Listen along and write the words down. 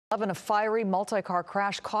A fiery multi-car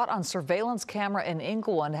crash caught on surveillance camera in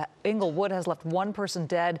Inglewood has left one person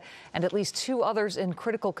dead and at least two others in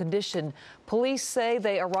critical condition. Police say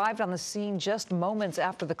they arrived on the scene just moments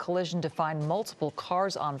after the collision to find multiple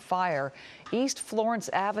cars on fire. East Florence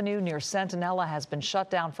Avenue near Centinela has been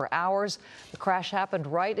shut down for hours. The crash happened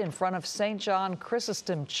right in front of St. John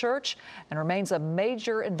Chrysostom Church and remains a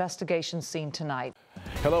major investigation scene tonight.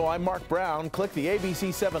 Hello, I'm Mark Brown. Click the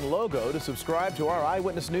ABC7 logo to subscribe to our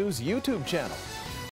Eyewitness News YouTube channel.